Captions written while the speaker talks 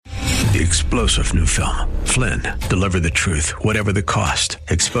The explosive new film, Flynn, deliver the truth, whatever the cost,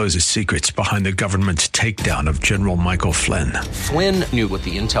 exposes secrets behind the government's takedown of General Michael Flynn. Flynn knew what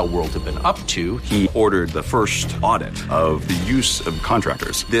the intel world had been up to. He ordered the first audit of the use of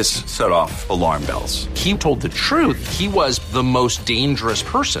contractors. This set off alarm bells. He told the truth. He was the most dangerous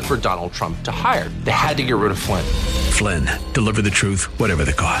person for Donald Trump to hire. They had to get rid of Flynn. Flynn, deliver the truth, whatever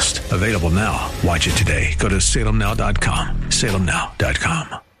the cost. Available now. Watch it today. Go to salemnow.com.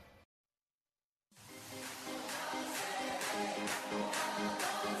 salemnow.com.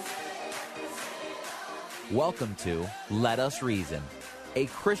 Welcome to Let Us Reason, a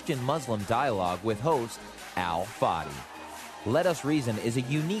Christian-Muslim dialogue with host Al Fadi. Let Us Reason is a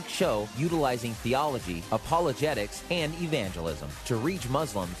unique show utilizing theology, apologetics, and evangelism to reach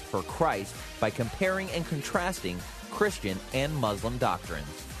Muslims for Christ by comparing and contrasting Christian and Muslim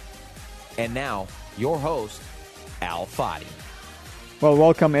doctrines. And now, your host, Al Fadi. Well,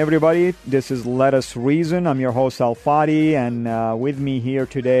 welcome everybody. This is Let Us Reason. I'm your host, Al Fadi, and with me here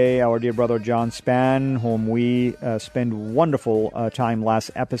today, our dear brother John Span, whom we spent wonderful time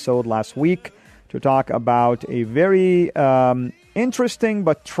last week to talk about a very interesting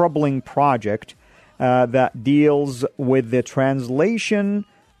but troubling project that deals with the translation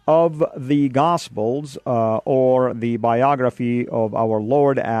of the Gospels or the biography of our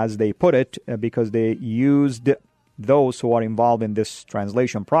Lord, as they put it, because they used those who are involved in this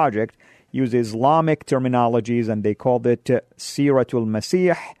translation project use Islamic terminologies, and they called it Siratul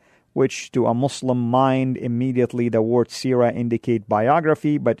Masih, which to a Muslim mind, immediately the word Sirah indicate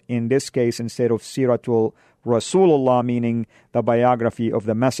biography, but in this case, instead of Siratul Rasulullah, meaning the biography of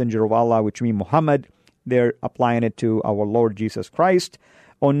the Messenger of Allah, which means Muhammad, they're applying it to our Lord Jesus Christ.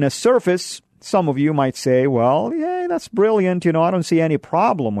 On the surface, some of you might say, well, yeah, that's brilliant. I don't see any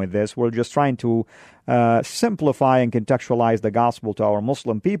problem with this. We're just trying to simplify and contextualize the gospel to our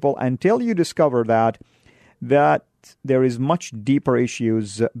Muslim people, until you discover that there is much deeper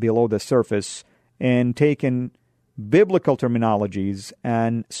issues below the surface in taking biblical terminologies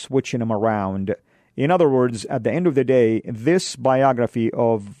and switching them around. In other words, at the end of the day, this biography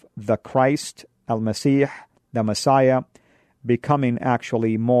of the Christ, Al-Masih, the Messiah, becoming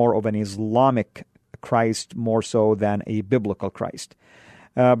actually more of an Islamic Christ more so than a biblical Christ.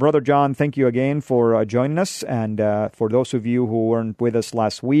 Brother John, thank you again for joining us. And for those of you who weren't with us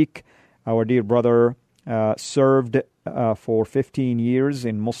last week, our dear brother served for 15 years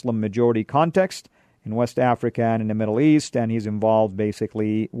in Muslim majority context in West Africa and in the Middle East, and he's involved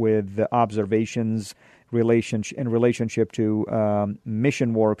basically with observations in relationship to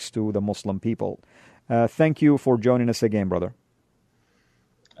mission works to the Muslim people. Thank you for joining us again, brother.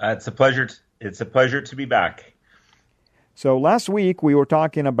 It's a pleasure. It's a pleasure to be back. So last week we were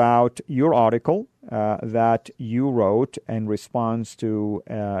talking about your article that you wrote in response to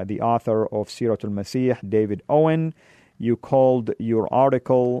the author of Siratul Masih, David Owen. You called your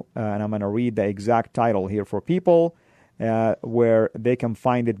article, and I'm going to read the exact title here for people, where they can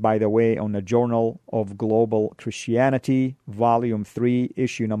find it, by the way, on the Journal of Global Christianity, Volume 3,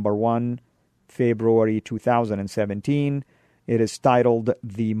 Issue Number 1, February 2017. It is titled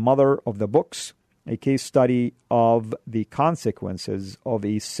The Mother of the Books, a case study of the consequences of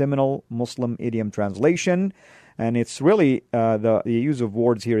a seminal Muslim idiom translation. And it's really, the use of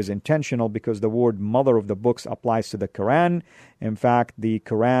words here is intentional, because the word mother of the books applies to the Quran. In fact, the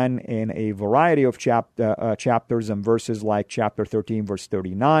Quran, in a variety of chapters and verses, like chapter 13, verse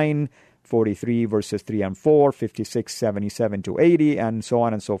 39, 43, verses 3 and 4, 56, 77 to 80, and so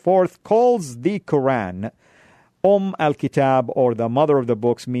on and so forth, calls the Quran al-Kitab, or the mother of the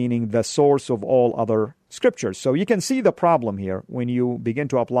books, meaning the source of all other scriptures. So you can see the problem here when you begin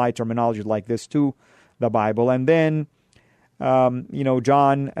to apply terminology like this to the Bible. And then,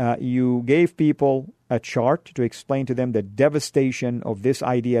 John, you gave people a chart to explain to them the devastation of this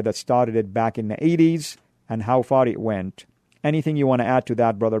idea that started it back in the 80s and how far it went. Anything you want to add to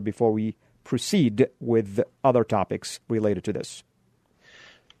that, brother, before we proceed with other topics related to this?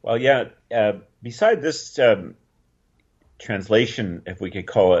 Well, yeah, beside this translation, if we could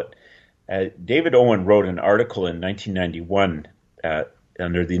call it, David Owen wrote an article in 1991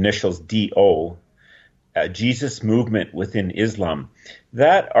 under the initials D.O., Jesus Movement Within Islam.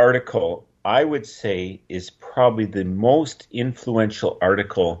 That article, I would say, is probably the most influential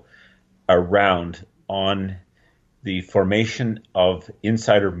article around on the formation of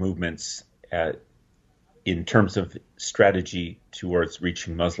insider movements in terms of strategy towards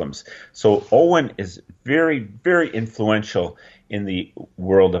reaching Muslims. So Owen is very, very influential in the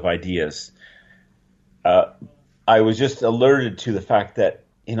world of ideas. I was just alerted to the fact that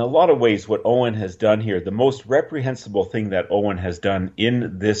in a lot of ways what Owen has done here, the most reprehensible thing that Owen has done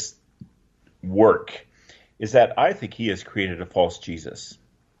in this work is that I think he has created a false Jesus.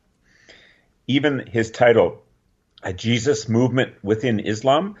 Even his title, A Jesus Movement Within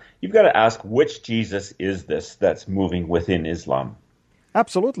Islam, you've got to ask, which Jesus is this that's moving within Islam?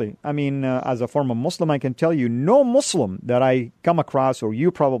 Absolutely. I mean, as a former Muslim, I can tell you no Muslim that I come across or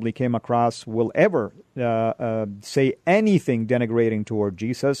you probably came across will ever say anything denigrating toward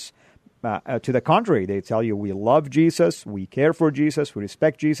Jesus. To the contrary, they tell you we love Jesus, we care for Jesus, we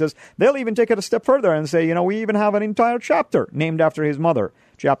respect Jesus. They'll even take it a step further and say, we even have an entire chapter named after his mother,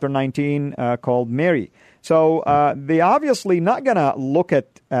 chapter 19, called Mary. So they obviously not going to look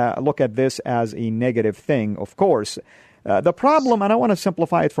at this as a negative thing, of course. The problem, and I want to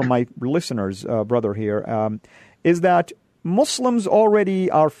simplify it for my listeners, brother here, is that Muslims already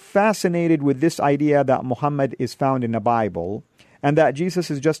are fascinated with this idea that Muhammad is found in the Bible and that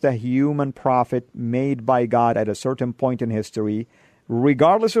Jesus is just a human prophet made by God at a certain point in history,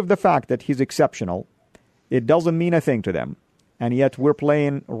 regardless of the fact that he's exceptional. It doesn't mean a thing to them. And yet we're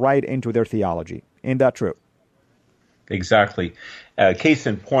playing right into their theology. Ain't that true? Exactly. Case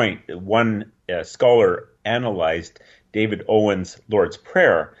in point, one scholar analyzed David Owen's Lord's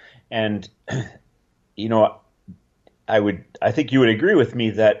Prayer, and I think you would agree with me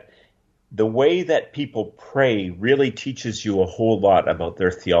that the way that people pray really teaches you a whole lot about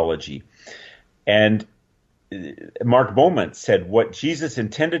their theology. And Mark Beaumont said what Jesus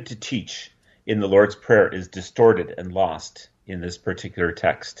intended to teach in the Lord's Prayer is distorted and lost in this particular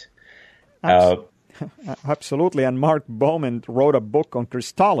text. Absolutely. And Mark Beaumont wrote a book on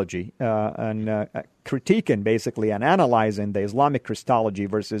Christology and critiquing basically and analyzing the Islamic Christology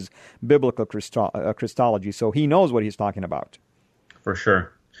versus biblical Christology. So he knows what he's talking about. For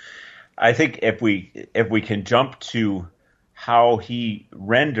sure. I think if we can jump to how he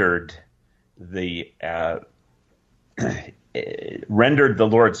rendered the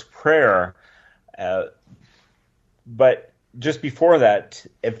Lord's Prayer, but just before that,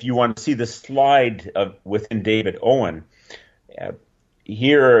 if you want to see the slide within David Owen,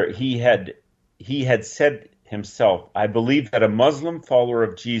 here he had said himself, I believe that a Muslim follower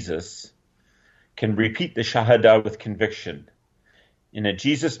of Jesus can repeat the Shahada with conviction. In a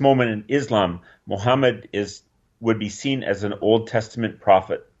Jesus moment in Islam, Muhammad would be seen as an Old Testament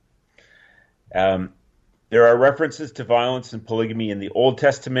prophet. There are references to violence and polygamy in the Old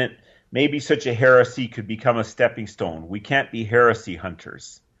Testament. Maybe such a heresy could become a stepping stone. We can't be heresy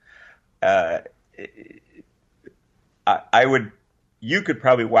hunters. You could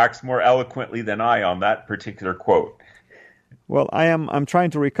probably wax more eloquently than I on that particular quote. Well, I'm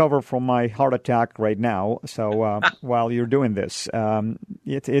trying to recover from my heart attack right now. So while you're doing this,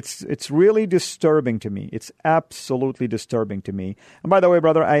 it's really disturbing to me. It's absolutely disturbing to me. And by the way,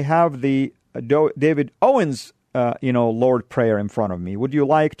 brother, I have the David Owen's Lord Prayer in front of me. Would you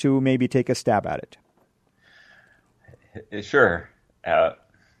like to maybe take a stab at it? Sure.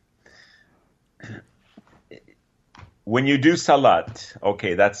 When you do salat,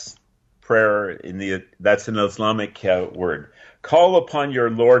 okay, that's prayer that's an Islamic word. Call upon your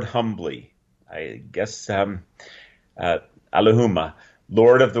Lord humbly. I guess Allahumma,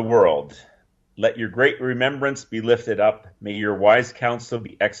 Lord of the world. Let your great remembrance be lifted up. May your wise counsel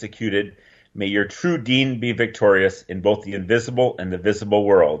be executed. May your true deen be victorious in both the invisible and the visible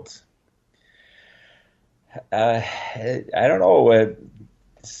worlds. I don't know.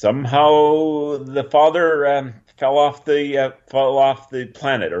 Somehow the Father fell off the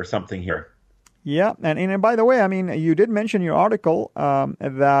planet or something here. Yeah, and by the way, I mean, you did mention in your article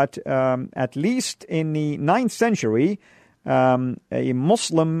that at least in the 9th century, a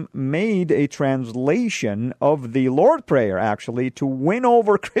Muslim made a translation of the Lord Prayer, actually, to win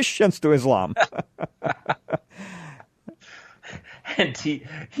over Christians to Islam. And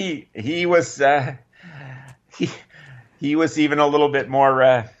he was even a little bit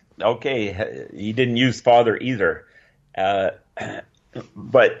more okay. He didn't use Father either.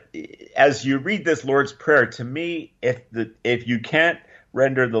 But as you read this Lord's Prayer, to me, if you can't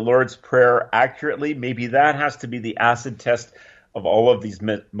render the Lord's Prayer accurately, maybe that has to be the acid test of all of these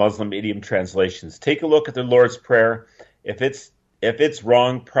Muslim idiom translations. Take a look at the Lord's Prayer. If it's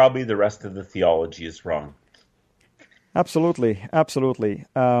wrong, probably the rest of the theology is wrong. Absolutely.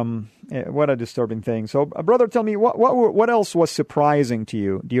 What a disturbing thing. So, brother, tell me, what else was surprising to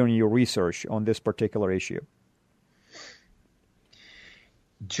you during your research on this particular issue?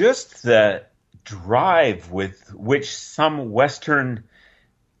 Just the drive with which some Western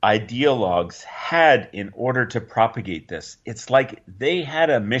ideologues had in order to propagate this. It's like they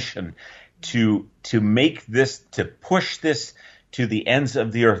had a mission to make this, to push this to the ends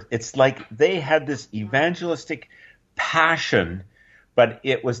of the earth. It's like they had this evangelistic passion but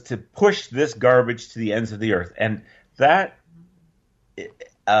it was to push this garbage to the ends of the earth. And that,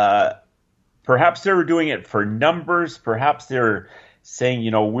 perhaps they were doing it for numbers. Perhaps they were saying,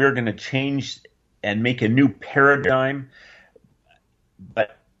 we're going to change and make a new paradigm.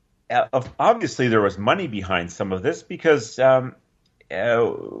 But obviously there was money behind some of this, because the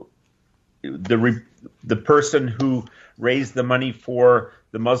person who raised the money for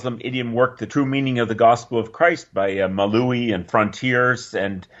the Muslim idiom work, The True Meaning of the Gospel of Christ, by Malawi and Frontiers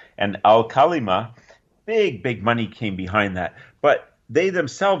and Al-Kalima, big money came behind that. But they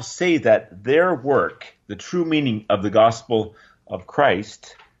themselves say that their work, The True Meaning of the Gospel of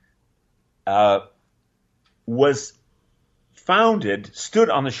Christ, stood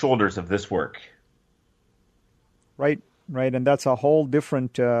on the shoulders of this work. Right. And that's a whole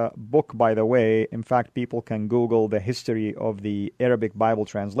different book, by the way. In fact, people can Google the history of the Arabic Bible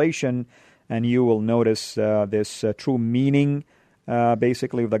translation, and you will notice this true meaning,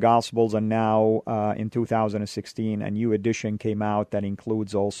 basically, of the Gospels. And now, in 2016, a new edition came out that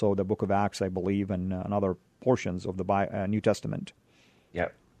includes also the book of Acts, I believe, and other portions of the New Testament. Yeah.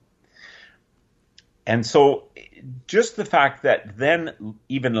 And so just the fact that then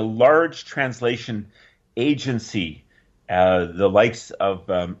even a large translation agency, the likes of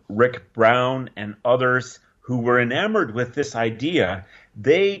Rick Brown and others who were enamored with this idea,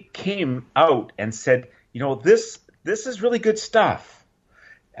 they came out and said, this is really good stuff.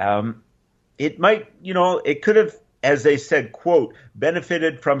 It might, it could have, as they said, quote,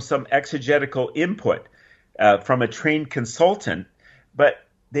 benefited from some exegetical input from a trained consultant, but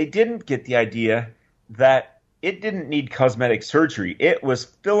they didn't get the idea that it didn't need cosmetic surgery. It was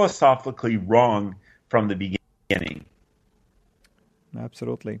philosophically wrong from the beginning.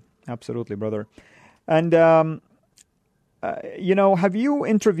 Absolutely, brother. And, have you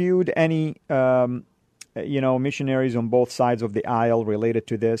interviewed any, missionaries on both sides of the aisle related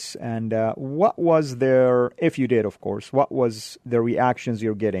to this? And what was their, if you did, of course, what was the reactions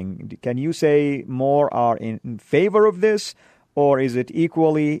you're getting? Can you say more are in favor of this, or is it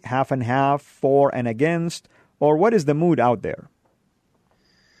equally half and half, for and against, or what is the mood out there?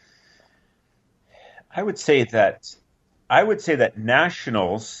 I would say that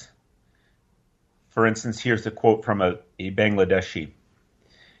nationals, for instance, here's a quote from a Bangladeshi.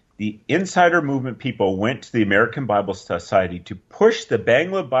 The Insider Movement people went to the American Bible Society to push the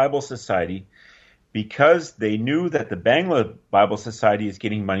Bangla Bible Society because they knew that the Bangla Bible Society is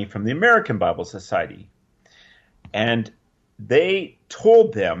getting money from the American Bible Society. And they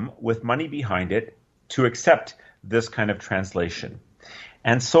told them, with money behind it, to accept this kind of translation.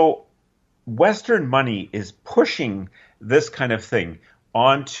 And so Western money is pushing this kind of thing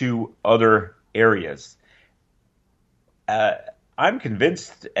onto other areas. I'm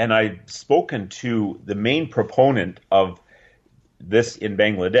convinced, and I've spoken to the main proponent of this in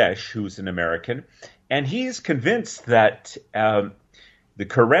Bangladesh, who's an American, and he's convinced that the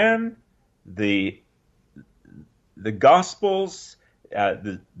Quran, the Gospels,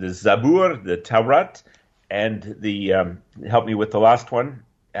 the Zabur, the Taurat, and the help me with the last one.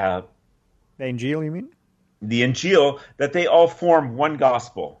 The Injil, you mean? The Injil, that they all form one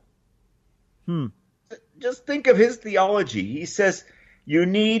gospel. Just think of his theology. He says you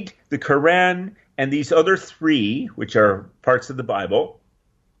need the Quran and these other three, which are parts of the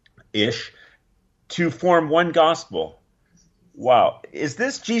Bible-ish, to form one gospel. Wow. Is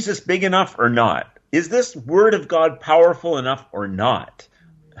this Jesus big enough or not? Is this Word of God powerful enough or not?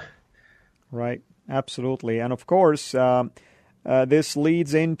 Right. Absolutely. And of course, this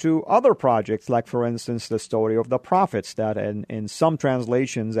leads into other projects, like, for instance, the story of the prophets, that in some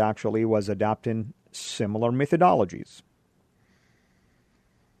translations actually was adapting similar methodologies.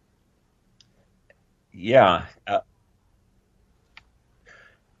 Yeah.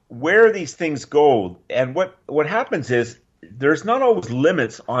 Where these things go, and what happens is there's not always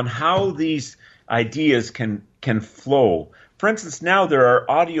limits on how these ideas can flow. For instance, now there are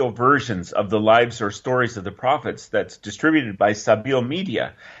audio versions of the lives or stories of the prophets that's distributed by Sabeel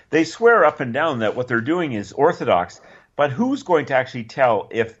Media. They swear up and down that what they're doing is orthodox, but who's going to actually tell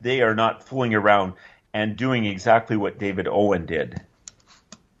if they are not fooling around and doing exactly what David Owen did?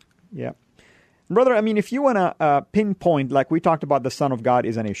 Yeah. Brother, I mean, if you want to pinpoint, like we talked about, the Son of God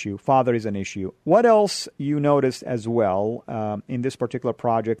is an issue, Father is an issue. What else you noticed as well in this particular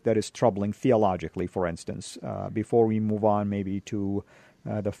project that is troubling theologically, for instance, before we move on maybe to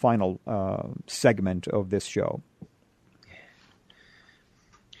the final segment of this show?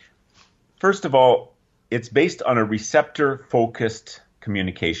 First of all, it's based on a receptor-focused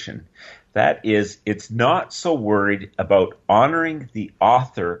communication. That is, it's not so worried about honoring the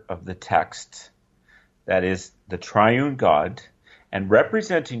author of the text, that is the triune God, and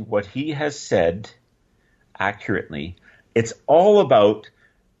representing what he has said accurately. It's all about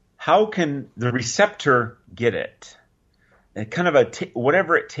how can the receptor get it, and kind of a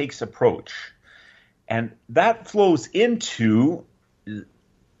whatever it takes approach. And that flows into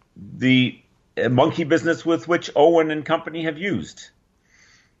the monkey business with which Owen and company have used.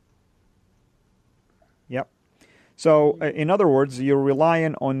 Yep. So, in other words, you're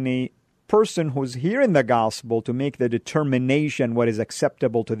relying on the person who's hearing the gospel to make the determination what is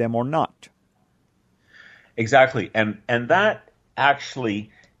acceptable to them or not. Exactly. And that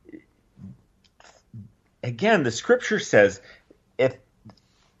actually, again, the scripture says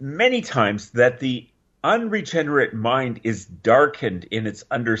many times that the unregenerate mind is darkened in its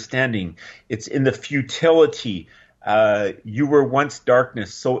understanding. It's in the futility. You were once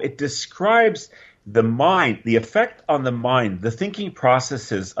darkness. So it describes the mind, the effect on the mind, the thinking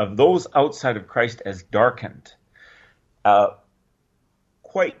processes of those outside of Christ as darkened.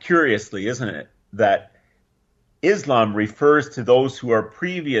 Quite curiously, isn't it, that Islam refers to those who are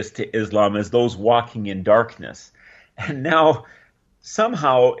previous to Islam as those walking in darkness. And now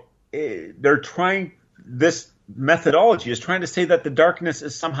somehow this methodology is trying to say that the darkness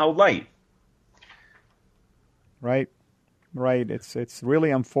is somehow light. Right. It's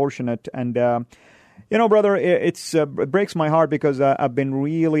really unfortunate. And, brother, it breaks my heart because I've been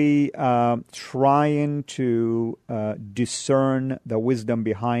really trying to discern the wisdom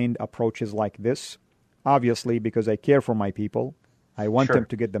behind approaches like this. Obviously, because I care for my people. I want them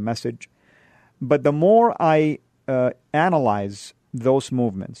to get the message. But the more I analyze those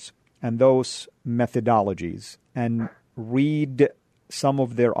movements and those methodologies and read some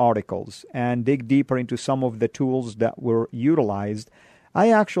of their articles and dig deeper into some of the tools that were utilized,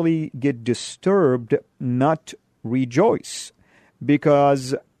 I actually get disturbed, not rejoice.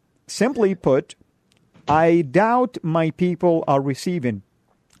 Because, simply put, I doubt my people are receiving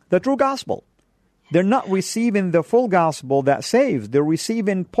the true gospel. They're not receiving the full gospel that saves. They're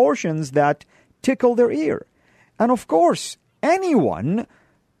receiving portions that tickle their ear. And of course, anyone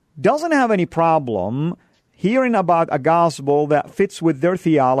doesn't have any problem hearing about a gospel that fits with their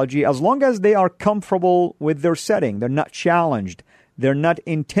theology as long as they are comfortable with their setting. They're not challenged. They're not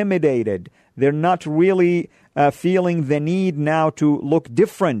intimidated. They're not really feeling the need now to look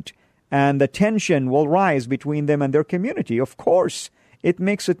different, and the tension will rise between them and their community. Of course, it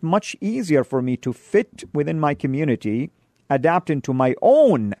makes it much easier for me to fit within my community, adapt into my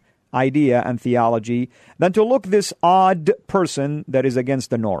own idea and theology, than to look this odd person that is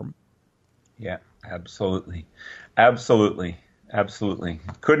against the norm. Yeah, absolutely. Absolutely.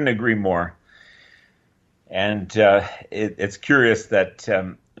 Couldn't agree more. And it's curious that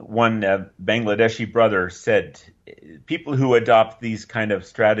one Bangladeshi brother said, people who adopt these kind of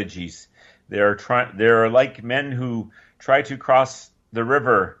strategies, they're like men who try to cross the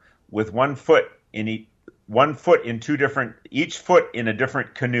river with one foot in each foot in a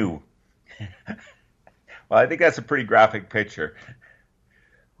different canoe. Well, I think that's a pretty graphic picture.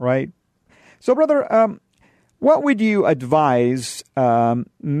 Right. So, brother, what would you advise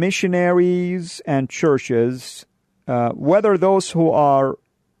missionaries and churches, whether those who are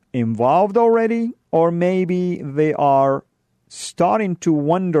involved already or maybe they are starting to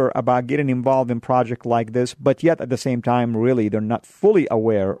wonder about getting involved in a project like this, but yet at the same time, really, they're not fully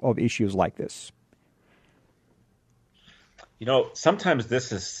aware of issues like this? Sometimes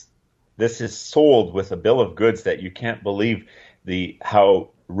this is sold with a bill of goods that you can't believe how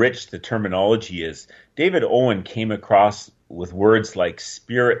rich the terminology is. David Owen came across with words like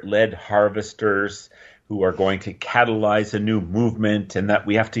spirit-led harvesters who are going to catalyze a new movement, and that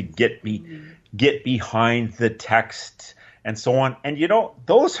we have to get behind the text and so on. And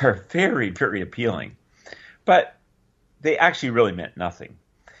those are very, very appealing, but they actually really meant nothing.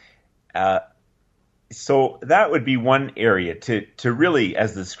 So that would be one area to really,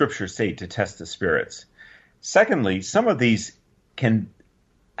 as the scriptures say, to test the spirits. Secondly, some of these can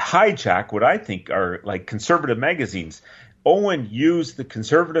hijack what I think are like conservative magazines. Owen used the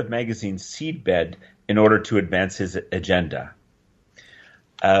conservative magazine seedbed in order to advance his agenda.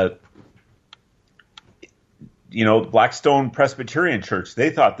 Blackstone Presbyterian Church, they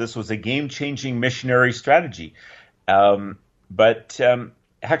thought this was a game-changing missionary strategy. But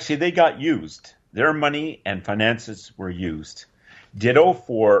actually they got used. Their money and finances were used. Ditto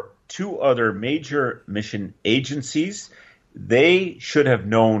for two other major mission agencies. They should have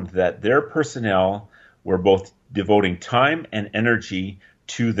known that their personnel were both devoting time and energy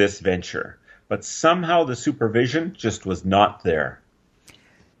to this venture. But somehow the supervision just was not there.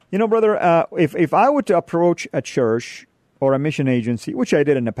 Brother, if I were to approach a church or a mission agency, which I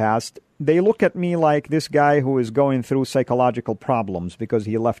did in the past, they look at me like this guy who is going through psychological problems because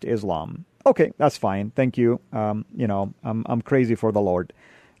he left Islam. Okay, that's fine. Thank you. I'm crazy for the Lord.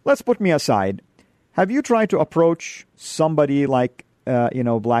 Let's put me aside. Have you tried to approach somebody like,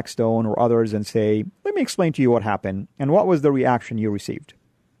 Blackstone or others and say, let me explain to you what happened, and what was the reaction you received?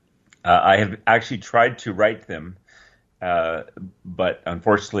 I have actually tried to write them, but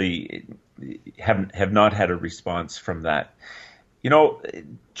unfortunately have not had a response from that.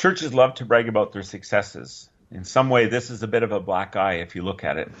 Churches love to brag about their successes. In some way, this is a bit of a black eye if you look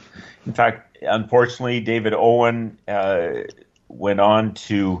at it. In fact, unfortunately, David Owen went on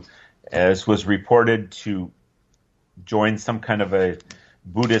to, as was reported, to join some kind of a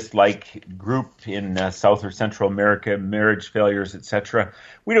Buddhist-like group in South or Central America, marriage failures, etc.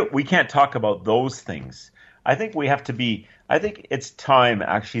 We can't talk about those things. I think it's time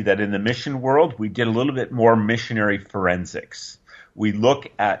actually that in the mission world we did a little bit more missionary forensics. We look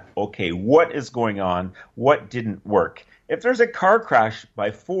at, okay, what is going on? What didn't work? If there's a car crash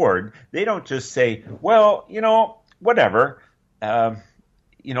by Ford, they don't just say, well, whatever.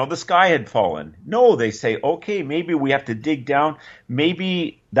 The sky had fallen. No, they say, okay, maybe we have to dig down.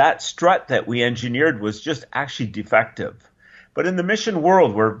 Maybe that strut that we engineered was just actually defective. But in the mission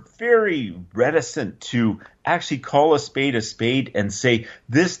world, we're very reticent to actually call a spade and say,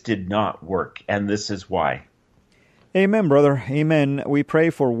 this did not work, and this is why. Amen, brother. Amen. We pray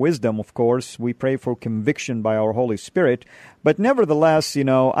for wisdom, of course. We pray for conviction by our Holy Spirit. But nevertheless,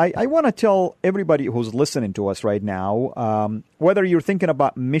 I want to tell everybody who's listening to us right now, whether you're thinking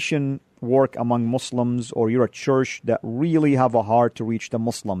about mission work among Muslims or you're a church that really have a heart to reach the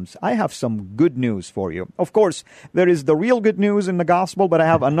Muslims, I have some good news for you. Of course, there is the real good news in the gospel, but I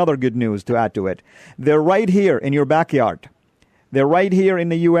have another good news to add to it. They're right here in your backyard. They're right here in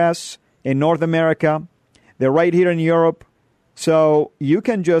the U.S., in North America. They're right here in Europe. So you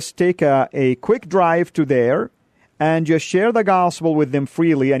can just take a quick drive to there and just share the gospel with them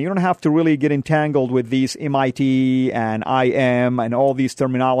freely. And you don't have to really get entangled with these MIT and IM and all these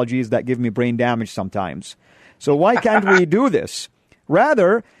terminologies that give me brain damage sometimes. So why can't we do this?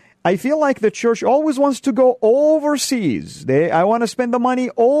 Rather, I feel like the church always wants to go overseas. I want to spend the money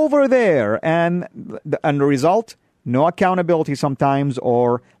over there. And the result? No accountability sometimes,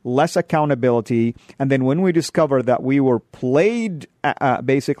 or less accountability. And then when we discover that we were played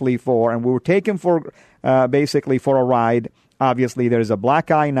basically for, and we were taken for basically for a ride, obviously there's a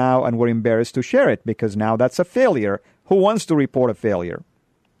black eye now, and we're embarrassed to share it because now that's a failure. Who wants to report a failure?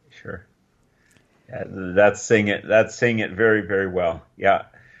 Sure. That's saying it very, very well. Yeah.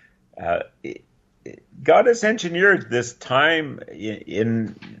 God has engineered this time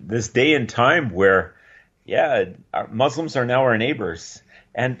in this day and time where Muslims are now our neighbors,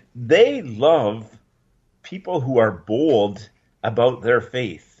 and they love people who are bold about their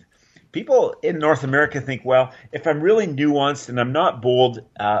faith. People in North America think, well, if I'm really nuanced and I'm not bold,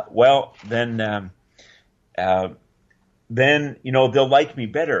 then they'll like me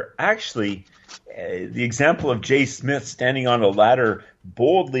better. Actually, the example of Jay Smith standing on a ladder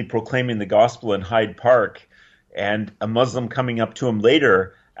boldly proclaiming the gospel in Hyde Park, and a Muslim coming up to him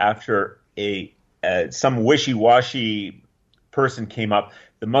later after some wishy-washy person came up.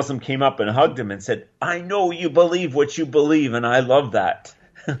 The Muslim came up and hugged him and said, I know you believe what you believe, and I love that.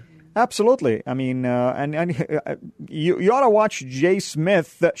 Absolutely. I mean, you ought to watch Jay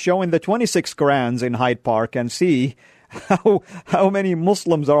Smith showing the 26 Qurans in Hyde Park and see how many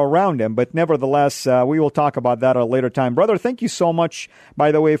Muslims are around him. But nevertheless, we will talk about that at a later time. Brother, thank you so much,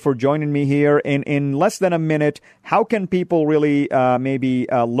 by the way, for joining me here. In less than a minute, how can people really maybe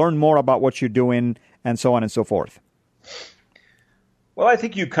learn more about what you're doing and so on and so forth? Well, I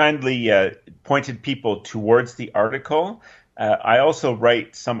think you kindly pointed people towards the article. I also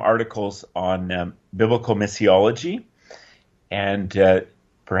write some articles on biblical missiology, and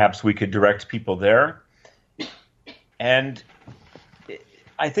perhaps we could direct people there. And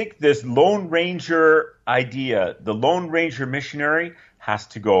I think this Lone Ranger idea, the Lone Ranger missionary, has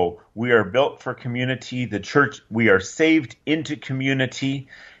to go. We are built for community. The church, we are saved into community,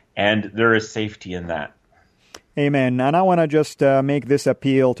 and there is safety in that. Amen. And I want to just make this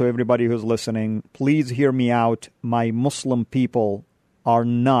appeal to everybody who's listening. Please hear me out. My Muslim people are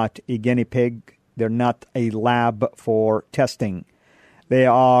not a guinea pig. They're not a lab for testing. They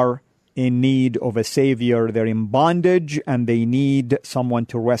are in need of a savior. They're in bondage, and they need someone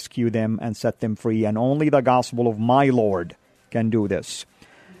to rescue them and set them free. And only the gospel of my Lord can do this.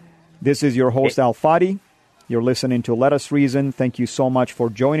 This is your host, Al Fadi. You're listening to Let Us Reason. Thank you so much for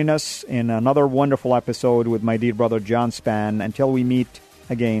joining us in another wonderful episode with my dear brother, John Spann. Until we meet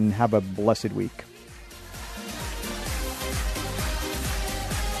again, have a blessed week.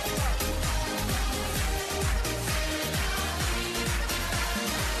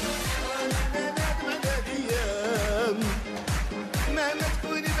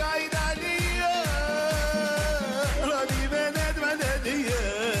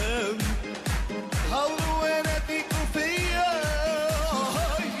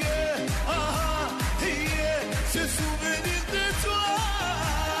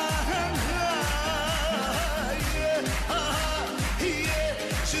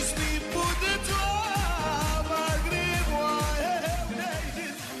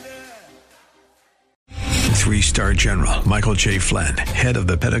 3-star general Michael J. Flynn, head of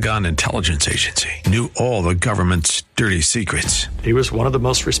the Pentagon Intelligence Agency, knew all the government's dirty secrets. He was one of the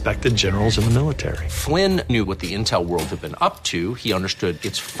most respected generals in the military. Flynn knew what the intel world had been up to. He understood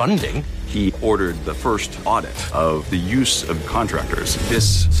its funding. He ordered the first audit of the use of contractors.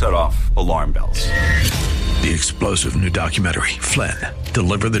 This set off alarm bells. The explosive new documentary, Flynn,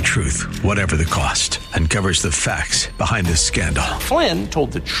 Deliver the Truth, Whatever the Cost, uncovers the facts behind this scandal. Flynn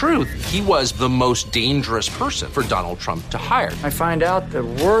told the truth. He was the most dangerous person for Donald Trump to hire. I find out the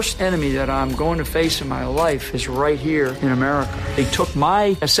worst enemy that I'm going to face in my life is right here in America. They took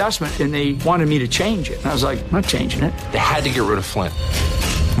my assessment and they wanted me to change it. And I was like, I'm not changing it. They had to get rid of Flynn.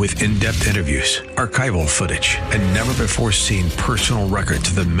 With in-depth interviews, archival footage, and never-before-seen personal records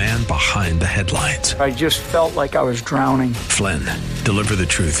of the man behind the headlines. I just felt like I was drowning. Flynn, Deliver the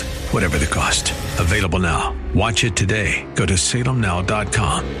Truth, Whatever the Cost. Available now. Watch it today. Go to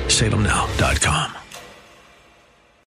salemnow.com. salemnow.com.